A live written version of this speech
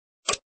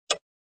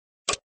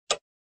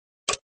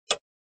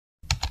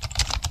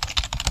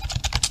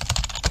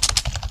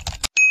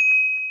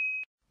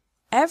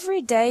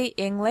Everyday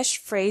English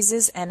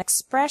Phrases and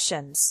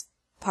Expressions,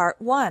 Part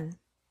 1.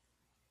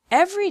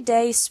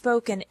 Everyday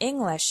spoken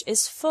English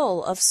is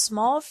full of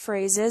small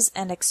phrases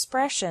and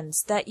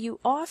expressions that you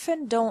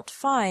often don't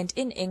find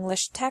in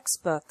English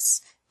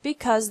textbooks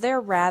because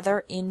they're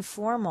rather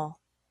informal.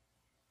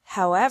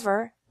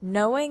 However,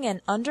 knowing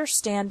and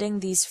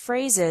understanding these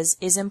phrases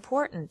is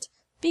important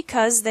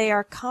because they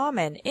are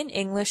common in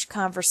English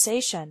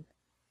conversation.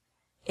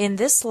 In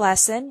this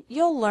lesson,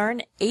 you'll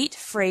learn 8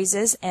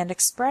 phrases and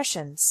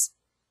expressions.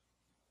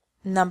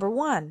 Number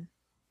 1.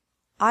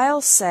 I'll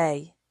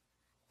say.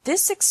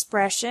 This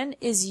expression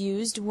is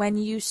used when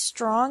you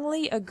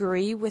strongly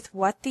agree with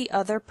what the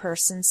other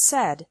person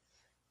said.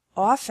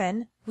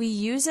 Often, we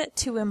use it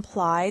to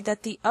imply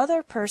that the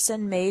other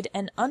person made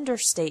an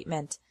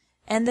understatement,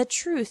 and the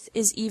truth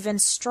is even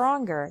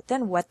stronger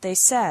than what they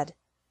said.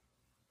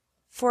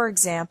 For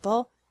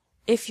example,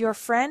 if your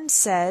friend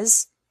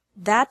says,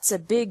 "That's a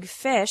big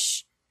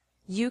fish,"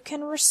 you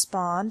can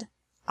respond,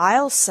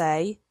 "I'll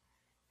say."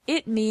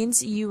 It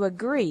means you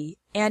agree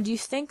and you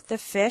think the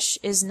fish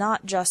is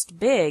not just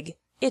big,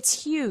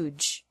 it's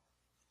huge.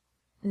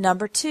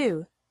 Number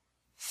 2.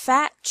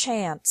 Fat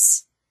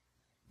chance.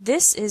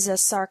 This is a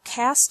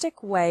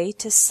sarcastic way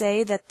to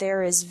say that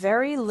there is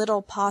very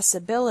little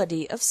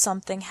possibility of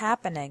something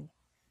happening.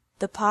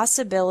 The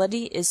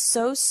possibility is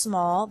so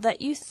small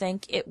that you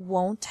think it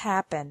won't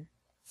happen.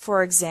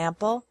 For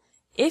example,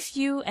 if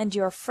you and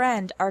your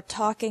friend are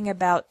talking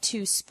about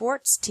 2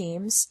 sports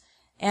teams,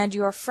 and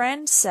your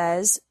friend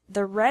says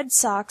the Red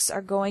Sox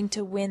are going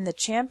to win the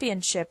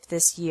championship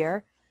this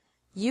year,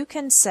 you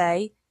can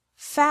say,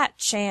 "Fat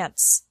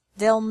chance,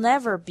 they'll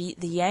never beat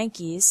the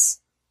Yankees."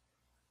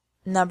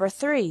 Number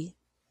 3.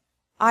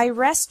 I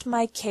rest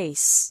my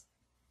case.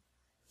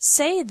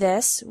 Say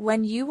this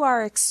when you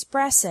are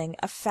expressing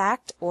a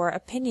fact or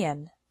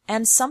opinion,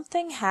 and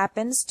something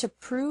happens to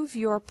prove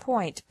your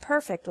point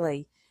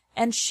perfectly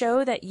and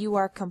show that you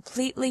are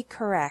completely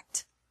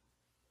correct.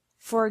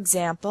 For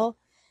example,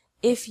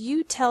 if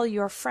you tell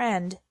your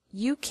friend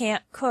you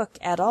can't cook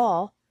at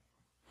all,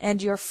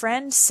 and your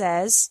friend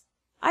says,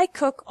 "I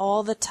cook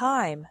all the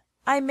time.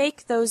 I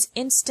make those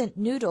instant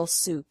noodle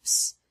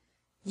soups,"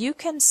 you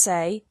can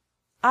say,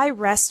 "I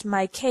rest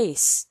my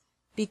case,"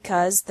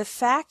 because the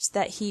fact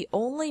that he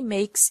only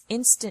makes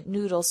instant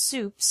noodle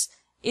soups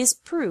is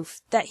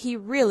proof that he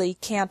really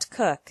can't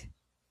cook.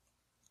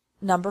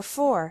 Number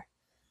 4.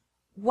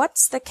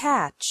 What's the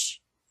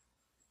catch?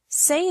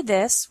 Say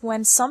this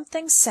when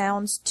something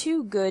sounds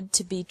too good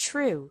to be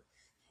true.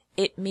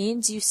 It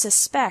means you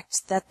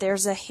suspect that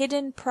there's a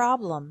hidden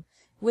problem,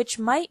 which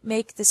might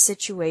make the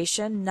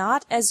situation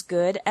not as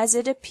good as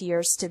it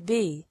appears to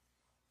be.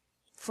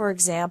 For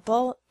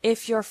example,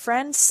 if your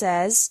friend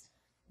says,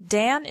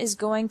 "Dan is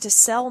going to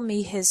sell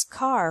me his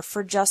car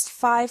for just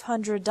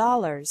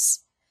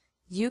 $500,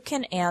 you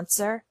can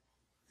answer,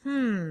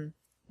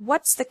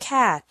 "What's the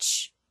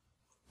catch?"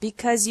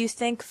 because you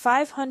think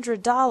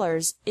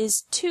 $500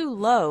 is too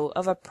low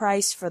of a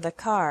price for the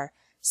car,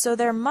 so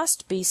there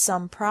must be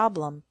some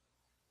problem.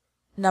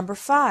 Number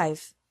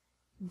 5.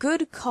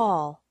 Good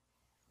call.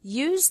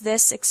 Use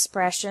this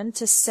expression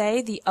to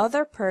say the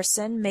other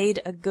person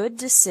made a good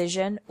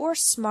decision or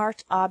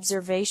smart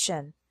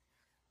observation.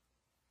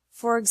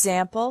 For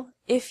example,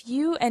 if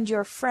you and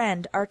your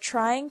friend are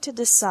trying to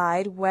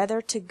decide whether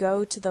to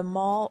go to the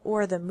mall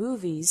or the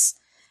movies,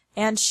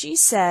 and she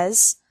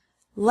says,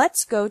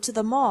 "Let's go to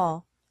the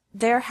mall.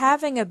 They're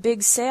having a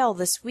big sale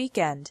this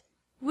weekend.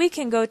 We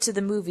can go to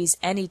the movies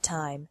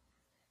anytime,"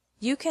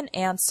 you can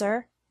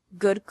answer,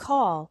 "Good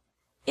call."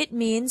 It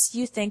means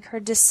you think her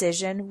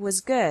decision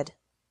was good.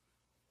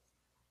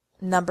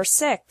 Number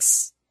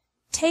 6.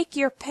 Take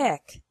your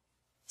pick.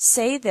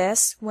 Say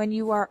this when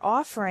you are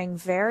offering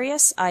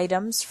various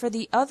items for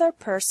the other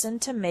person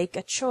to make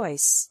a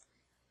choice.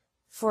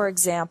 For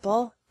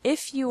example,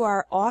 if you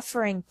are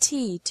offering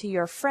tea to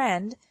your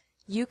friend,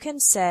 you can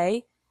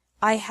say,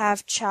 "I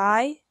have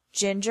chai,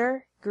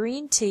 ginger,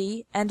 green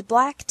tea, and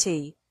black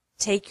tea.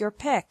 Take your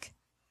pick."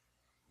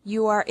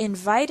 You are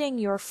inviting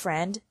your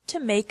friend to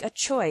make a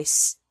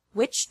choice,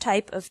 which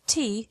type of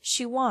tea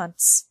she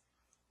wants.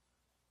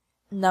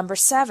 Number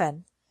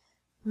 7.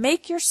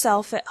 Make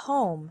yourself at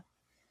home.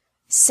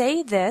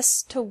 Say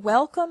this to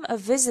welcome a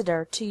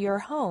visitor to your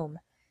home.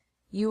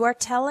 You are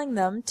telling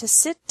them to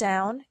sit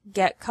down,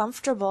 get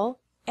comfortable,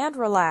 and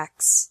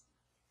relax.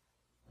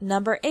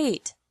 Number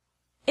 8.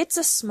 It's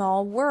a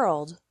small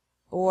world,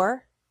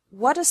 or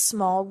what a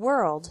small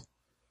world.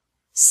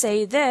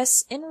 Say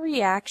this in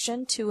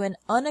reaction to an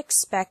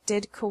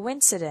unexpected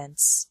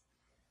coincidence.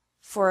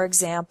 For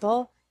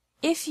example,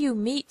 if you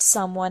meet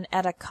someone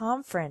at a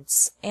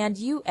conference and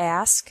you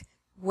ask,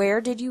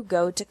 "Where did you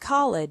go to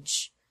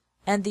college?"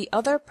 and the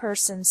other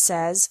person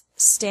says,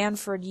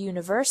 "Stanford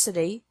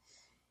University,"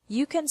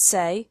 you can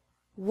say,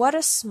 "What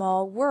a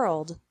small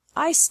world.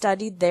 I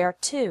studied there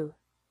too."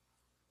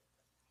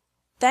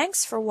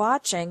 Thanks for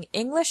watching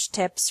English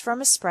Tips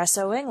from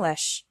Espresso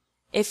English.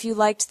 If you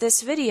liked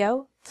this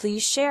video,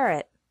 please share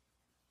it.